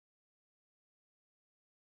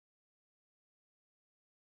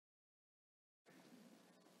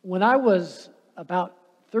When I was about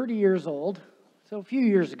 30 years old, so a few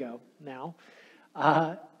years ago now,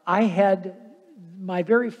 I had my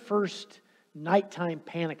very first nighttime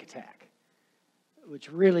panic attack,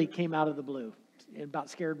 which really came out of the blue. It about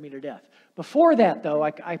scared me to death. Before that, though,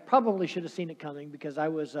 I probably should have seen it coming because I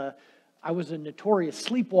was a notorious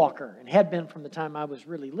sleepwalker and had been from the time I was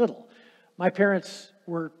really little. My parents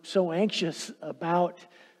were so anxious about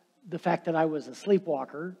the fact that I was a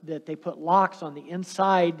sleepwalker that they put locks on the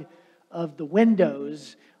inside of the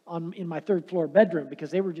windows in my third floor bedroom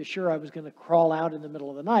because they were just sure I was going to crawl out in the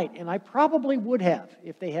middle of the night. And I probably would have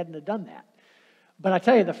if they hadn't have done that. But I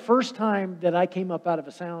tell you, the first time that I came up out of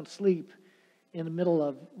a sound sleep in the middle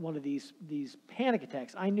of one of these panic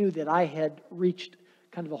attacks, I knew that I had reached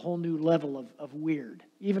kind of a whole new level of weird,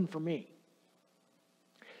 even for me.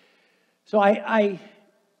 So I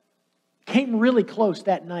came really close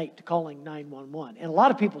that night to calling 911. And a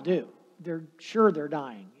lot of people do. They're sure they're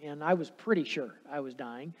dying. And I was pretty sure I was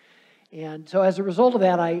dying. And so as a result of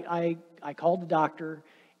that, I called the doctor,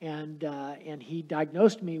 and he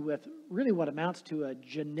diagnosed me with really what amounts to a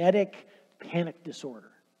genetic panic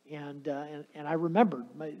disorder. And I remembered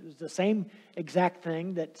it was the same exact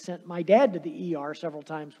thing that sent my dad to the ER several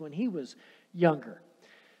times when he was younger.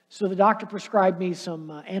 So the doctor prescribed me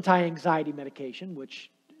some anti-anxiety medication,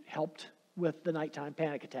 which helped with the nighttime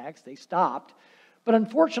panic attacks. They stopped. But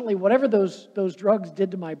unfortunately, whatever those drugs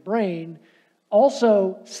did to my brain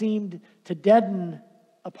also seemed to deaden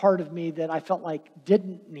a part of me that I felt like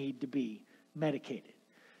didn't need to be medicated.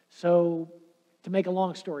 So to make a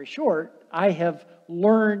long story short, I have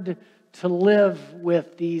learned to live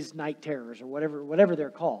with these night terrors or whatever they're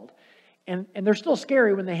called. And they're still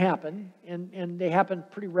scary when they happen, and they happen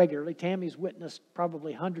pretty regularly. Tammy's witnessed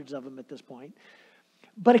probably hundreds of them at this point.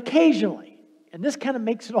 But occasionally, and this kind of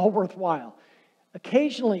makes it all worthwhile,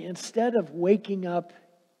 occasionally, instead of waking up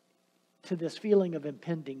to this feeling of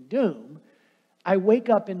impending doom, I wake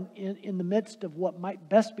up in the midst of what might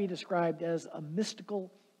best be described as a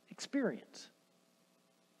mystical experience.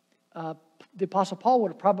 The Apostle Paul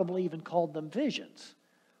would have probably even called them visions.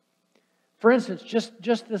 For instance,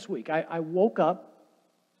 just this week, I woke up,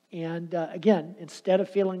 and again, instead of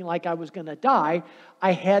feeling like I was going to die,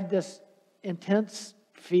 I had this intense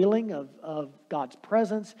feeling of God's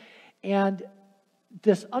presence and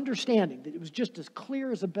this understanding that it was just as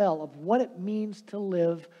clear as a bell of what it means to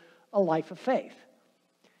live a life of faith.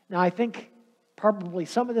 Now, I think probably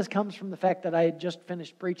some of this comes from the fact that I had just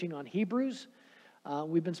finished preaching on Hebrews.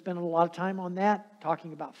 We've been spending a lot of time on that,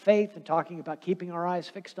 talking about faith and talking about keeping our eyes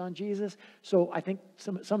fixed on Jesus. So I think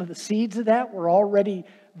some of the seeds of that were already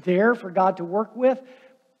there for God to work with.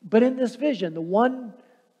 But in this vision, the one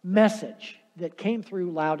message that came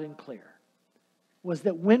through loud and clear was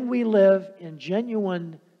that when we live in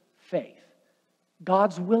genuine faith,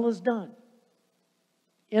 God's will is done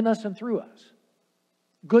in us and through us.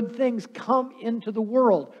 Good things come into the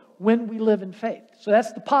world when we live in faith. So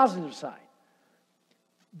that's the positive side.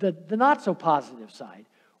 The not so positive side,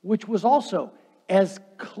 which was also as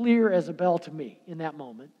clear as a bell to me in that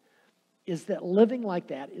moment, is that living like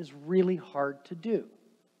that is really hard to do.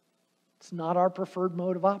 It's not our preferred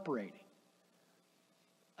mode of operating.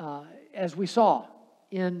 As we saw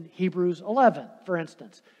in Hebrews 11, for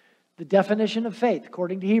instance, the definition of faith,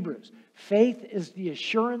 according to Hebrews, faith is the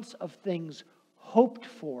assurance of things hoped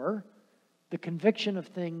for, the conviction of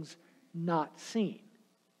things not seen.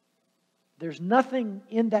 There's nothing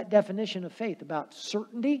in that definition of faith about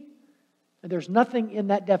certainty, and there's nothing in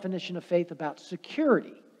that definition of faith about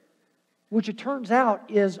security, which it turns out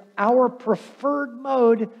is our preferred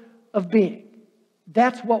mode of being.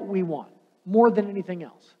 That's what we want, more than anything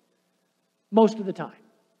else, most of the time,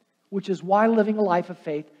 which is why living a life of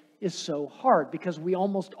faith is so hard, because we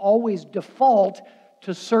almost always default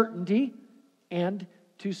to certainty and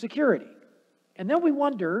to security. And then we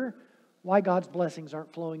wonder why God's blessings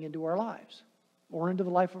aren't flowing into our lives or into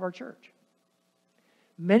the life of our church.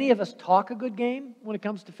 Many of us talk a good game when it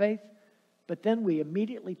comes to faith, but then we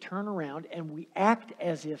immediately turn around and we act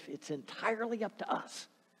as if it's entirely up to us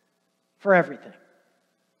for everything.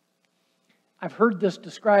 I've heard this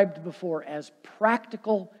described before as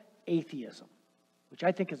practical atheism, which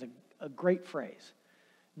I think is a great phrase.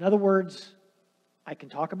 In other words, I can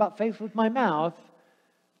talk about faith with my mouth,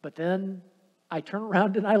 but then I turn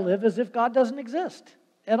around and I live as if God doesn't exist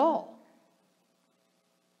at all.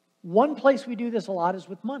 One place we do this a lot is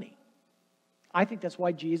with money. I think that's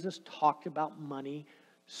why Jesus talked about money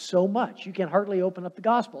so much. You can hardly open up the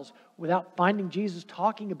Gospels without finding Jesus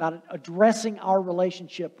talking about it, addressing our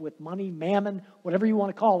relationship with money, mammon, whatever you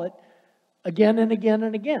want to call it, again and again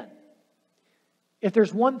and again. If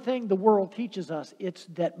there's one thing the world teaches us, it's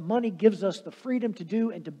that money gives us the freedom to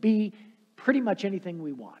do and to be pretty much anything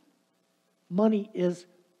we want. Money is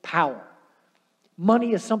power.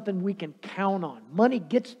 Money is something we can count on. Money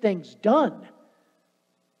gets things done.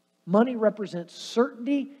 Money represents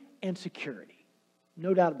certainty and security.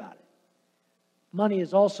 No doubt about it. Money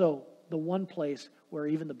is also the one place where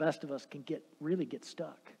even the best of us can really get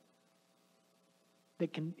stuck.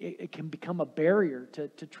 It can become a barrier to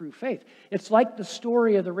true faith. It's like the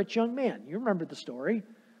story of the rich young man. You remember the story.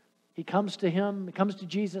 He comes to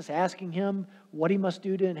Jesus, asking him what he must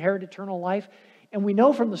do to inherit eternal life. And we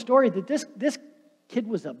know from the story that this kid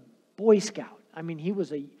was a Boy Scout. I mean, he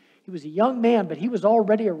was a young man, but he was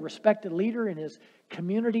already a respected leader in his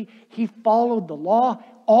community. He followed the law,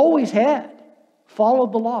 always had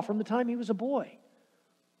followed the law from the time he was a boy.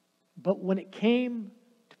 But when it came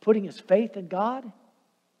to putting his faith in God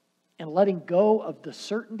and letting go of the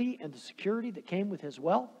certainty and the security that came with his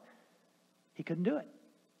wealth, he couldn't do it.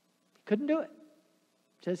 He couldn't do it.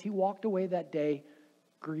 It says he walked away that day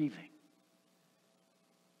grieving.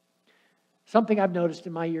 Something I've noticed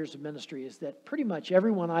in my years of ministry is that pretty much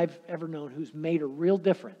everyone I've ever known who's made a real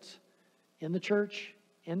difference in the church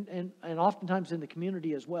and oftentimes in the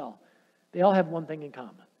community as well, they all have one thing in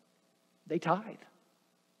common. They tithe.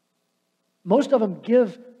 Most of them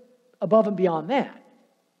give above and beyond that.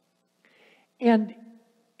 And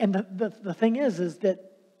the thing is that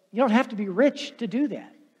you don't have to be rich to do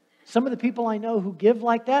that. Some of the people I know who give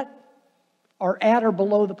like that are at or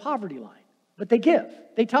below the poverty line. But they give.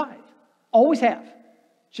 They tithe. Always have.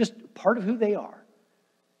 Just part of who they are.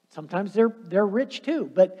 Sometimes they're rich too.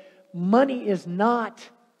 But money is not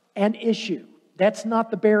an issue. That's not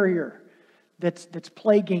the barrier that's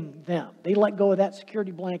plaguing them. They let go of that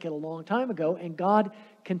security blanket a long time ago, and God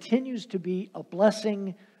continues to be a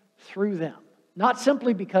blessing through them. Not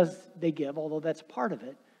simply because they give, although that's part of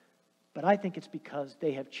it, but I think it's because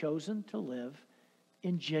they have chosen to live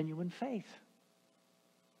in genuine faith.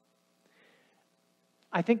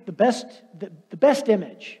 I think the best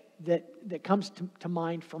image that comes to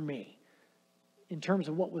mind for me in terms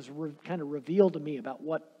of what was kind of revealed to me about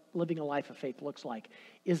what living a life of faith looks like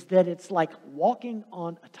is that it's like walking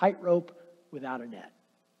on a tightrope without a net.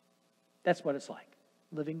 That's what it's like.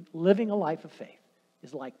 Living a life of faith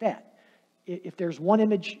is like that. If there's one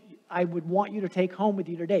image I would want you to take home with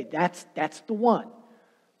you today, that's the one.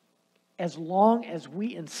 As long as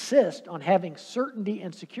we insist on having certainty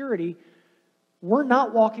and security, we're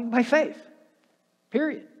not walking by faith.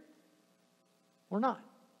 Period. We're not.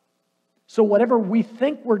 So whatever we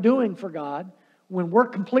think we're doing for God, when we're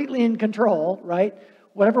completely in control, right?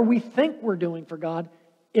 Whatever we think we're doing for God,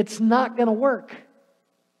 it's not going to work.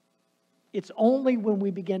 It's only when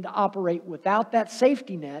we begin to operate without that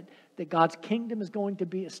safety net that God's kingdom is going to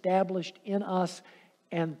be established in us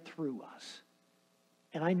and through us.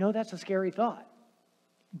 And I know that's a scary thought,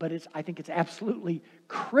 but I think it's absolutely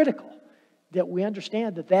critical that we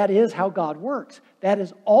understand that is how God works. That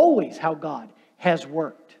is always how God has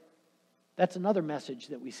worked. That's another message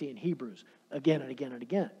that we see in Hebrews again and again and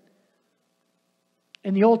again.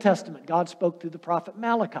 In the Old Testament, God spoke through the prophet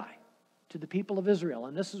Malachi to the people of Israel,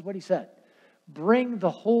 and this is what he said: "Bring the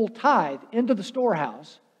whole tithe into the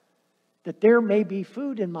storehouse, that there may be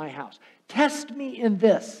food in my house. Test me in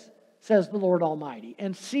this, says the Lord Almighty,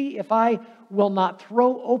 and see if I will not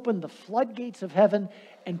throw open the floodgates of heaven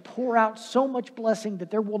and pour out so much blessing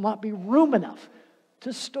that there will not be room enough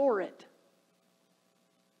to store it."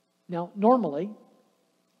 Now, normally,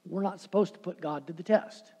 we're not supposed to put God to the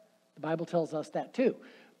test. The Bible tells us that too.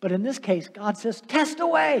 But in this case, God says, test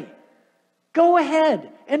away. Go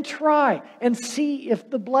ahead and try and see if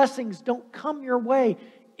the blessings don't come your way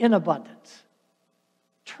in abundance.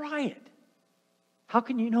 Try it. How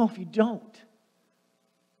can you know if you don't?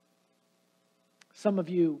 Some of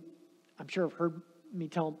you, I'm sure, have heard me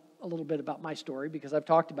tell a little bit about my story because I've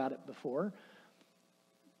talked about it before.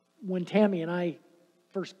 When Tammy and I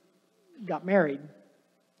first got married,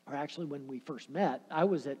 or actually when we first met, I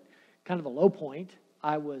was at kind of a low point.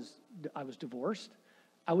 I was divorced.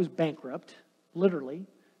 I was bankrupt, literally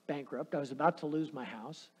bankrupt. I was about to lose my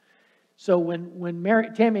house. So when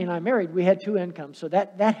Tammy and I married, we had two incomes, so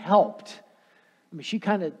that helped. I mean, she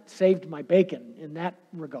kind of saved my bacon in that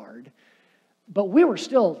regard. But we were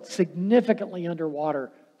still significantly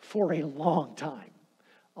underwater for a long time.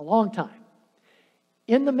 A long time.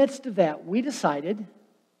 In the midst of that, we decided,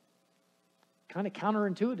 kind of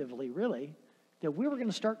counterintuitively really, that we were going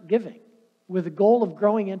to start giving with the goal of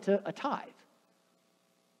growing into a tithe.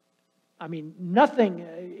 I mean, nothing,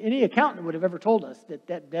 any accountant would have ever told us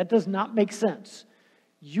that does not make sense.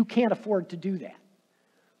 You can't afford to do that.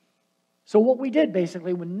 So what we did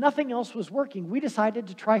basically, when nothing else was working, we decided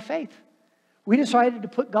to try faith. We decided to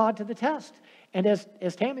put God to the test. And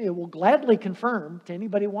as Tammy will gladly confirm to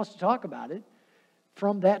anybody who wants to talk about it,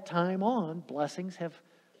 from that time on, blessings have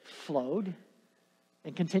flowed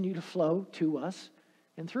and continue to flow to us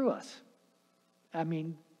and through us. I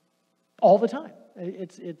mean, all the time.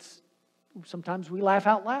 It's sometimes we laugh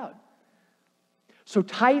out loud. So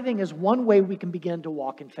tithing is one way we can begin to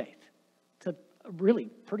walk in faith. It's a really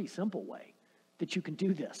pretty simple way that you can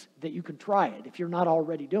do this, that you can try it. If you're not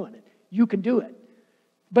already doing it, you can do it.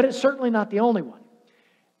 But it's certainly not the only one.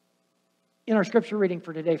 In our scripture reading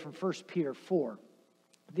for today from 1 Peter 4,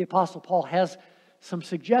 the Apostle Paul has some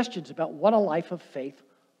suggestions about what a life of faith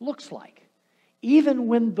looks like, even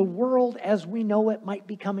when the world as we know it might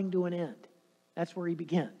be coming to an end. That's where he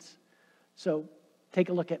begins. So take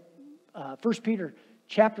a look at 1 Peter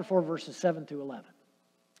chapter 4, verses 7 through 11.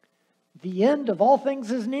 The end of all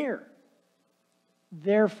things is near.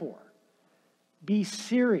 Therefore, be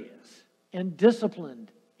serious and discipline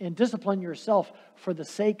yourself for the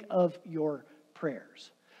sake of your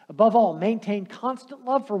prayers. Above all, maintain constant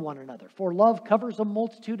love for one another, for love covers a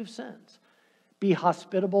multitude of sins. Be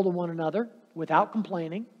hospitable to one another without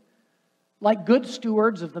complaining. Like good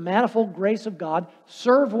stewards of the manifold grace of God,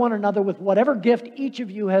 serve one another with whatever gift each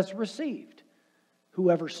of you has received.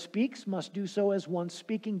 Whoever speaks must do so as one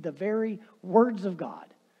speaking the very words of God.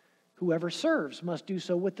 Whoever serves must do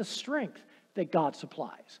so with the strength that God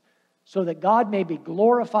supplies, so that God may be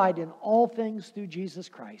glorified in all things through Jesus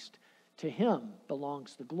Christ. To him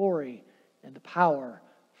belongs the glory and the power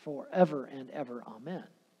forever and ever. Amen.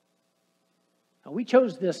 Now, we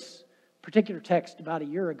chose this particular text about a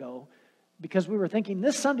year ago because we were thinking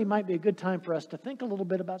this Sunday might be a good time for us to think a little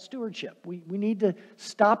bit about stewardship. We need to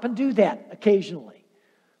stop and do that occasionally.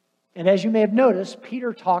 And as you may have noticed,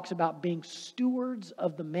 Peter talks about being stewards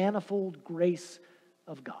of the manifold grace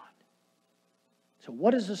of God. So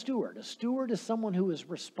what is a steward? A steward is someone who is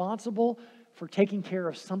responsible for taking care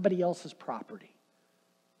of somebody else's property.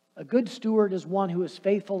 A good steward is one who is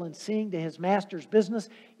faithful in seeing to his master's business,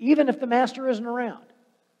 even if the master isn't around.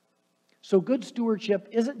 So good stewardship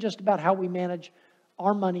isn't just about how we manage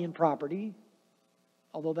our money and property,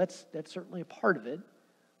 although that's certainly a part of it.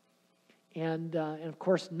 And of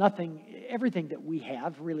course, everything that we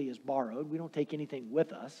have really is borrowed. We don't take anything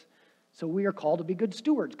with us. So we are called to be good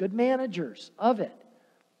stewards, good managers of it.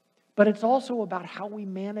 But it's also about how we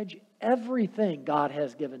manage everything God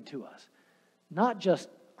has given to us. Not just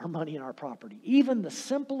our money and our property. Even the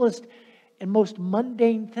simplest and most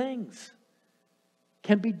mundane things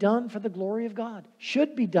can be done for the glory of God.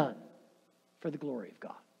 Should be done for the glory of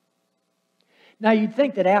God. Now you'd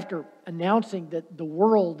think that after announcing that the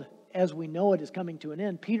world as we know it is coming to an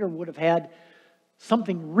end, Peter would have had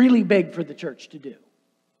something really big for the church to do.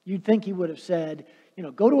 You'd think he would have said,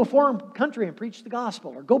 go to a foreign country and preach the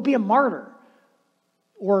gospel, or go be a martyr,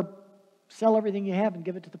 or sell everything you have and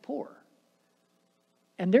give it to the poor.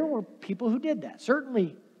 And there were people who did that,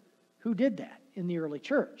 certainly who did that in the early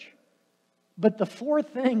church. But the four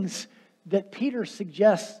things that Peter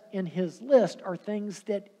suggests in his list are things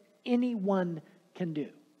that anyone can do.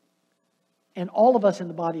 And all of us in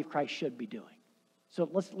the body of Christ should be doing. So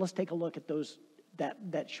let's take a look at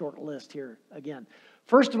that short list here again.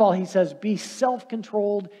 First of all, he says, be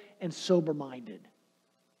self-controlled and sober-minded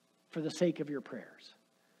for the sake of your prayers.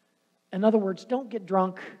 In other words, don't get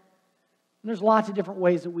drunk. And there's lots of different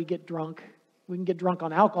ways that we get drunk. We can get drunk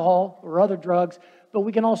on alcohol or other drugs, but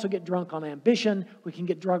we can also get drunk on ambition. We can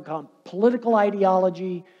get drunk on political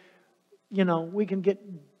ideology. We can get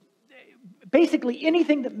basically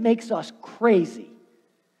anything that makes us crazy.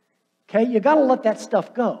 Okay, you got to let that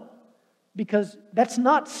stuff go. Because that's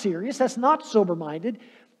not serious, that's not sober-minded,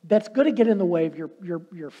 that's going to get in the way of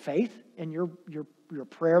your faith and your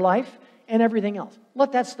prayer life and everything else.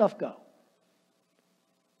 Let that stuff go.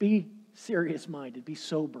 Be serious-minded, be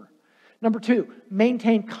sober. Number 2,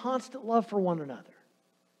 maintain constant love for one another.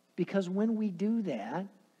 Because when we do that,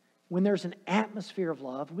 when there's an atmosphere of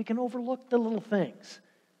love, we can overlook the little things.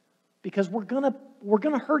 Because we're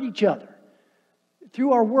gonna hurt each other.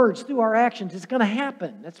 Through our words, through our actions, it's going to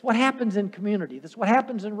happen. That's what happens in community. That's what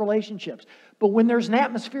happens in relationships. But when there's an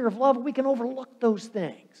atmosphere of love, we can overlook those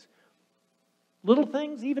things. Little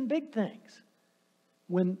things, even big things.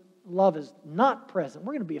 When love is not present,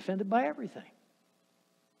 we're going to be offended by everything.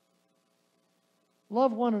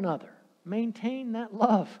 Love one another. Maintain that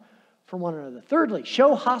love for one another. Thirdly,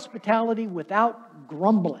 show hospitality without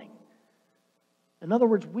grumbling. In other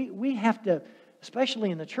words, we have to, especially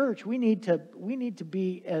in the church, we need to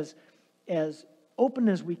be as open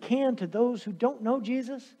as we can to those who don't know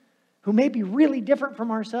Jesus, who may be really different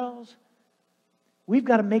from ourselves, We've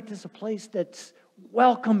got to make this a place that's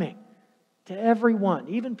welcoming to everyone,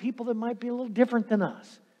 even people that might be a little different than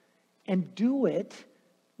us, and do it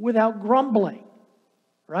without grumbling,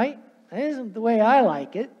 right? That isn't the way I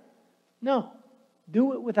like it. No,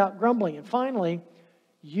 do it without grumbling. And finally,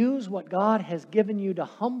 use what God has given you to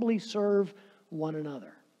humbly serve one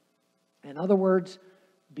another. In other words,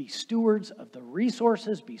 be stewards of the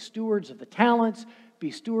resources, be stewards of the talents,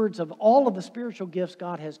 be stewards of all of the spiritual gifts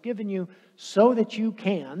God has given you so that you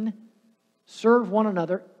can serve one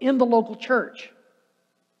another in the local church.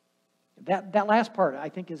 That last part I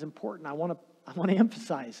think is important. I want to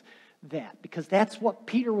emphasize that because that's what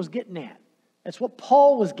Peter was getting at. That's what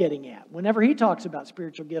Paul was getting at whenever he talks about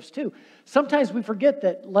spiritual gifts too. Sometimes we forget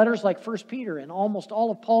that letters like 1 Peter and almost all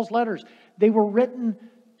of Paul's letters, they were written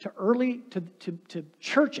to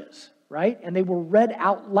churches, right? And they were read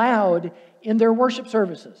out loud in their worship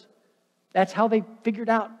services. That's how they figured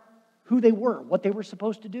out who they were, what they were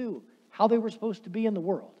supposed to do, how they were supposed to be in the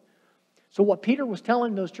world. So what Peter was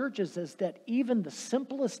telling those churches is that even the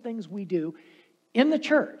simplest things we do in the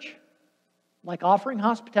church, like offering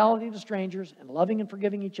hospitality to strangers and loving and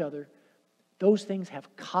forgiving each other, those things have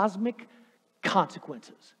cosmic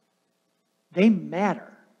consequences. They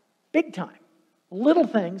matter big time. Little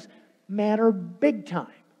things matter big time.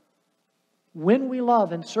 When we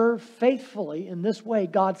love and serve faithfully in this way,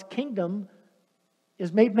 God's kingdom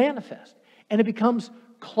is made manifest. And it becomes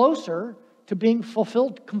closer to being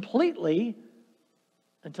fulfilled completely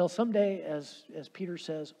until someday, as Peter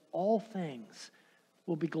says, all things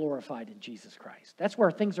will be glorified in Jesus Christ. That's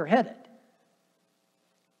where things are headed.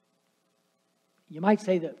 You might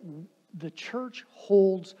say that the church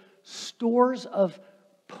holds stores of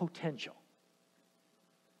potential.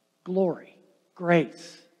 Glory,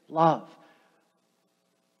 grace, love,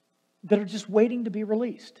 that are just waiting to be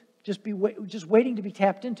released, just waiting to be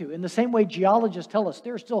tapped into. In the same way geologists tell us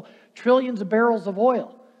there are still trillions of barrels of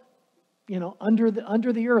oil, under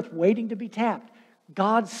the earth waiting to be tapped.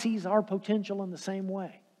 God sees our potential in the same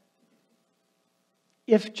way.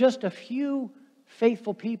 If just a few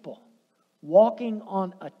faithful people walking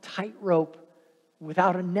on a tightrope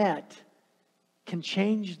without a net can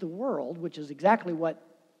change the world, which is exactly what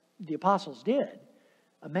the apostles did,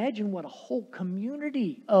 imagine what a whole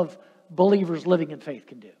community of believers living in faith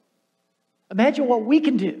can do. Imagine what we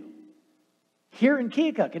can do here in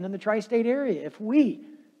Keokuk and in the tri-state area if we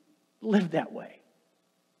live that way.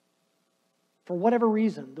 For whatever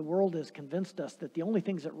reason, the world has convinced us that the only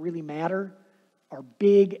things that really matter are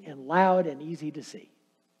big and loud and easy to see.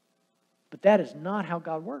 But that is not how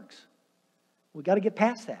God works. We've got to get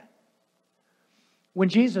past that. When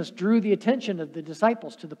Jesus drew the attention of the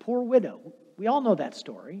disciples to the poor widow, we all know that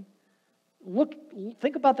story.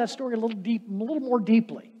 Think about that story a little more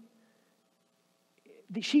deeply.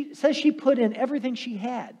 She says she put in everything she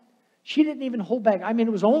had. She didn't even hold back. I mean,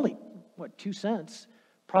 it was only, 2 cents?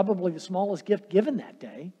 Probably the smallest gift given that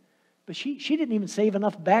day. But she didn't even save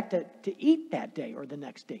enough back to eat that day or the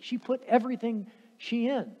next day. She put everything she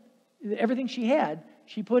had,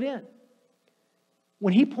 she put in.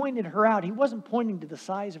 When he pointed her out, he wasn't pointing to the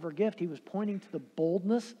size of her gift. He was pointing to the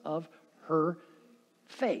boldness of her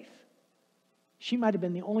faith. She might have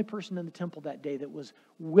been the only person in the temple that day that was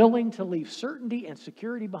willing to leave certainty and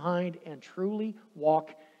security behind and truly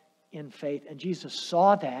walk in faith. And Jesus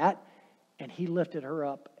saw that, and he lifted her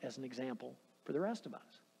up as an example for the rest of us.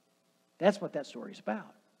 That's what that story is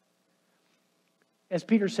about. As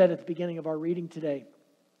Peter said at the beginning of our reading today,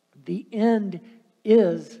 the end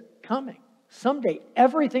is coming. Someday,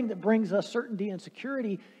 everything that brings us certainty and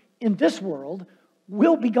security in this world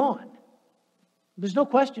will be gone. There's no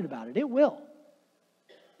question about it. It will.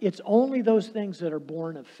 It's only those things that are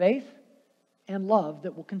born of faith and love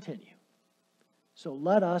that will continue. So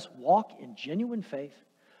let us walk in genuine faith,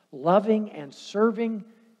 loving and serving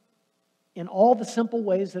in all the simple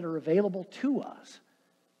ways that are available to us,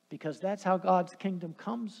 because that's how God's kingdom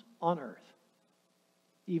comes on earth,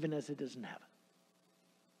 even as it is in heaven.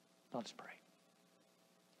 Let's pray.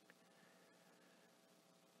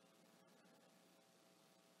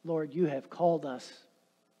 Lord, you have called us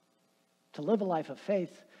to live a life of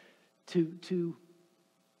faith, to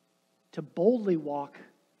boldly walk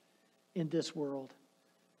in this world,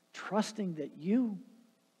 trusting that you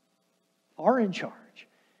are in charge,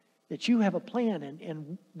 that you have a plan,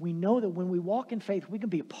 and we know that when we walk in faith, we can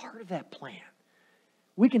be a part of that plan.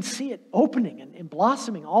 We can see it opening and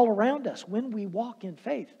blossoming all around us when we walk in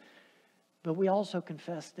faith. But we also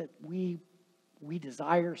confess that we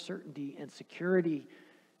desire certainty and security.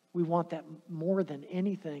 We want that more than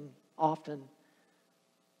anything often.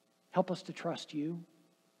 Help us to trust you.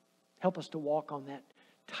 Help us to walk on that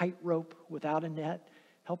tightrope without a net.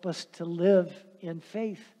 Help us to live in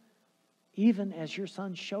faith, even as your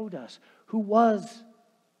Son showed us, who was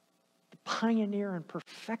the pioneer and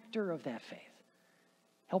perfecter of that faith.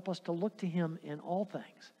 Help us to look to him in all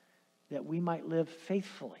things, that we might live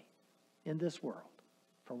faithfully in this world.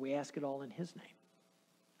 For we ask it all in his name.